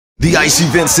The Ice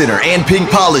Event Center and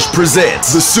Pink Polish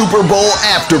presents the Super Bowl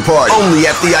After Party, only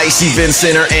at the Ice Event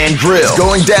Center and Grill. It's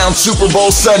going down Super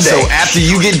Bowl Sunday, so after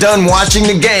you get done watching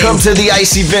the game, come to the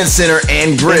Ice Event Center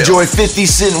and Grill. Enjoy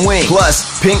 50-cent wings,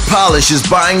 plus Pink Polish is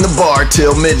buying the bar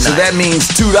till midnight, so that means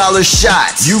 $2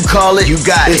 shots. You call it, you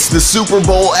got it. It's the Super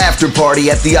Bowl After Party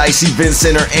at the Ice Event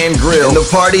Center and Grill, and the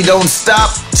party don't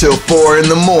stop till 4 in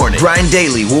the morning. Grind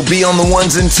Daily will be on the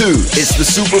ones and twos. It's the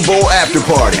Super Bowl After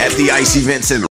Party at the Ice Event Center.